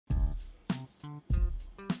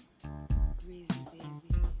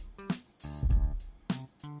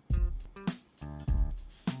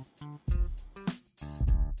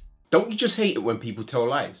Don't you just hate it when people tell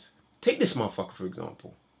lies? Take this motherfucker for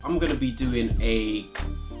example. I'm gonna be doing a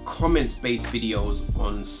comments-based videos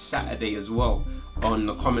on Saturday as well, on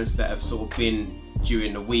the comments that have sort of been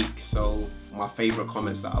during the week. So my favorite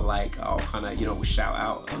comments that I like, I'll kind of, you know, shout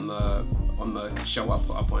out on the show I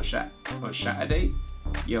put up on Saturday.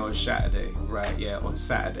 Yeah, on Saturday, right? Yeah, on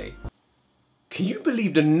Saturday. Can you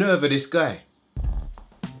believe the nerve of this guy?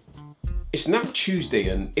 It's now Tuesday,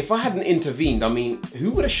 and if I hadn't intervened, I mean,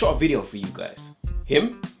 who would have shot a video for you guys?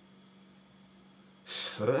 Him?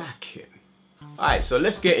 Slacking. Alright, so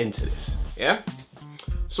let's get into this, yeah?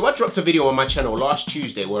 So I dropped a video on my channel last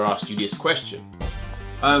Tuesday where I asked you this question.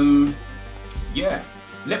 Yeah,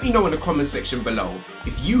 let me know in the comment section below,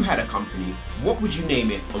 if you had a company, what would you name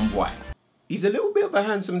it and why? He's a little bit of a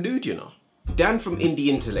handsome dude, you know. Dan from Indie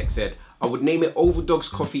Intellect said, I would name it Overdogs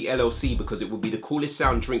Coffee LLC because it would be the coolest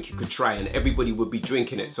sound drink you could try and everybody would be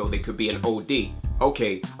drinking it so they could be an OD.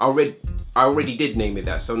 Okay, I already did name it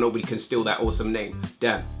that, so nobody can steal that awesome name,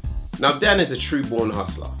 Dan. Now Dan is a true born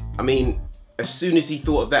hustler. I mean, as soon as he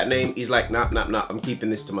thought of that name, he's like, nah, I'm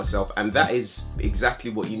keeping this to myself. And that is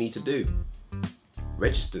exactly what you need to do.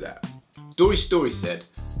 Register that. Dory Story said,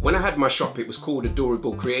 when I had my shop, it was called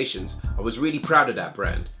Adorable Creations. I was really proud of that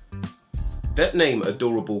brand. That name,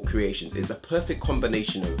 Adorable Creations, is the perfect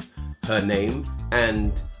combination of her name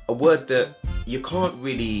and a word that you can't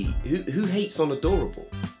really, who hates on adorable?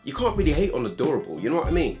 You can't really hate on adorable, you know what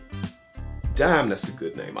I mean? Damn, that's a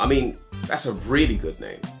good name. I mean, that's a really good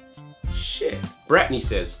name. Shit. Bratney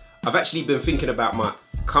says, I've actually been thinking about my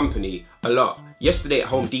company a lot. Yesterday at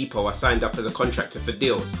Home Depot, I signed up as a contractor for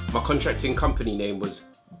deals. My contracting company name was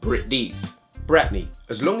Brit D's. Bratney,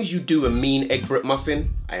 as long as you do a mean egg Brit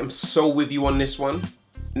muffin, I am so with you on this one.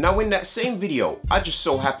 Now in that same video, I just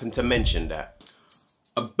so happened to mention that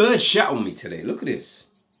a bird shat on me today. Look at this.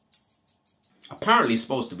 Apparently it's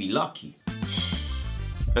supposed to be lucky.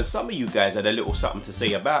 And some of you guys had a little something to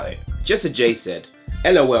say about it. Jessa J said,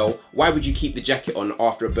 LOL, why would you keep the jacket on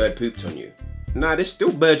after a bird pooped on you? Nah, there's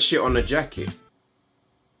still bird shit on the jacket.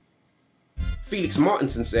 Felix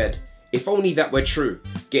Martinson said, if only that were true,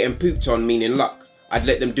 getting pooped on meaning luck, I'd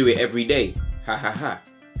let them do it every day, ha ha ha.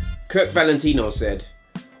 Kirk Valentino said,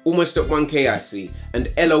 almost at 1K I see,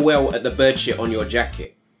 and LOL at the bird shit on your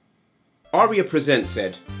jacket. Aria Present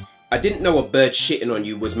said, I didn't know a bird shitting on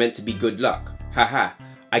you was meant to be good luck, haha.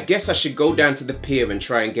 I guess I should go down to the pier and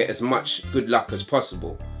try and get as much good luck as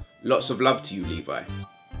possible. Lots of love to you, Levi.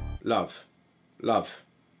 Love. Love.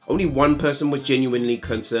 Only one person was genuinely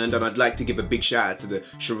concerned, and I'd like to give a big shout out to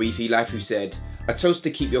TheSharifiLife who said, a toast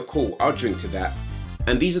to keep your cool, I'll drink to that.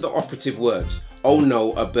 And these are the operative words. Oh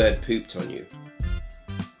no, a bird pooped on you.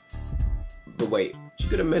 But wait, she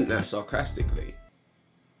could have meant that sarcastically.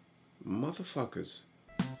 Motherfuckers.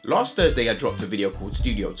 Last Thursday I dropped a video called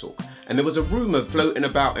Studio Talk, and there was a rumour floating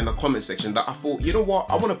about in the comment section that I thought, you know what,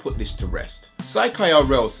 I want to put this to rest.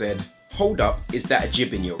 PsycIRL said, hold up, is that a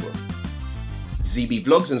jib in your room? ZB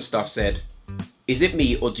Vlogs and Stuff said, is it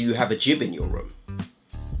me or do you have a jib in your room?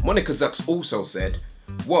 Monica Zucks also said,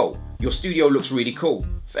 whoa, your studio looks really cool.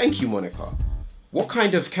 Thank you, Monica. What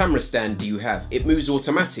kind of camera stand do you have? It moves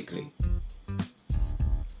automatically.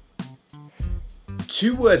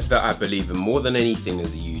 Two words that I believe in more than anything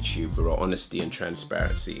as a YouTuber are honesty and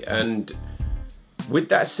transparency. And with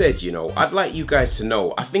that said, you know, I'd like you guys to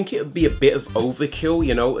know, I think it would be a bit of overkill,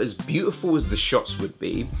 you know, as beautiful as the shots would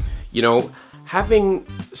be, you know, having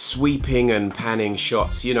sweeping and panning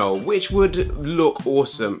shots, you know, which would look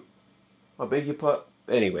awesome. I beg your pardon?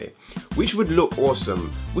 Anyway, which would look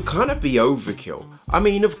awesome, would kind of be overkill. I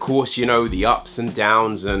mean, of course, you know, the ups and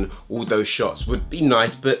downs and all those shots would be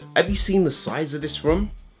nice, but have you seen the size of this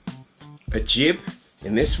room? A jib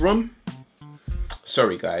in this room?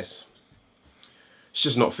 Sorry, guys. It's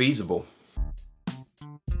just not feasible.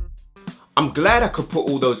 I'm glad I could put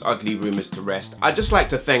all those ugly rumors to rest. I'd just like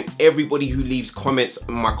to thank everybody who leaves comments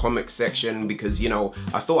in my comment section because, you know,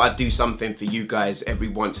 I thought I'd do something for you guys every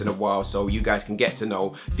once in a while so you guys can get to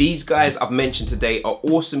know. These guys I've mentioned today are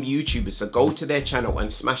awesome YouTubers, so go to their channel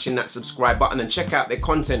and smash in that subscribe button and check out their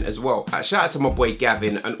content as well. Shout out to my boy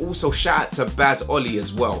Gavin, and also shout out to Baz Ollie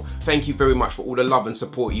as well. Thank you very much for all the love and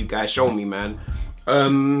support you guys show me, man.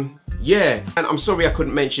 Yeah, and I'm sorry I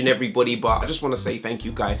couldn't mention everybody, but I just want to say thank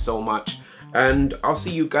you guys so much, and I'll see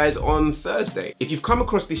you guys on Thursday. If you've come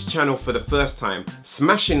across this channel for the first time,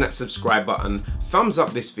 smash in that subscribe button, thumbs up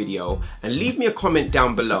this video, and leave me a comment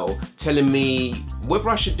down below telling me whether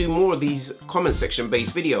I should do more of these comment section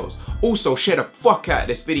based videos. Also, share the fuck out of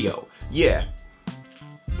this video. Yeah.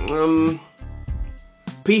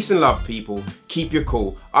 Peace and love, people. Keep your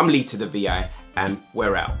cool. I'm LeeToTheVI, and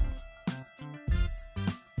we're out.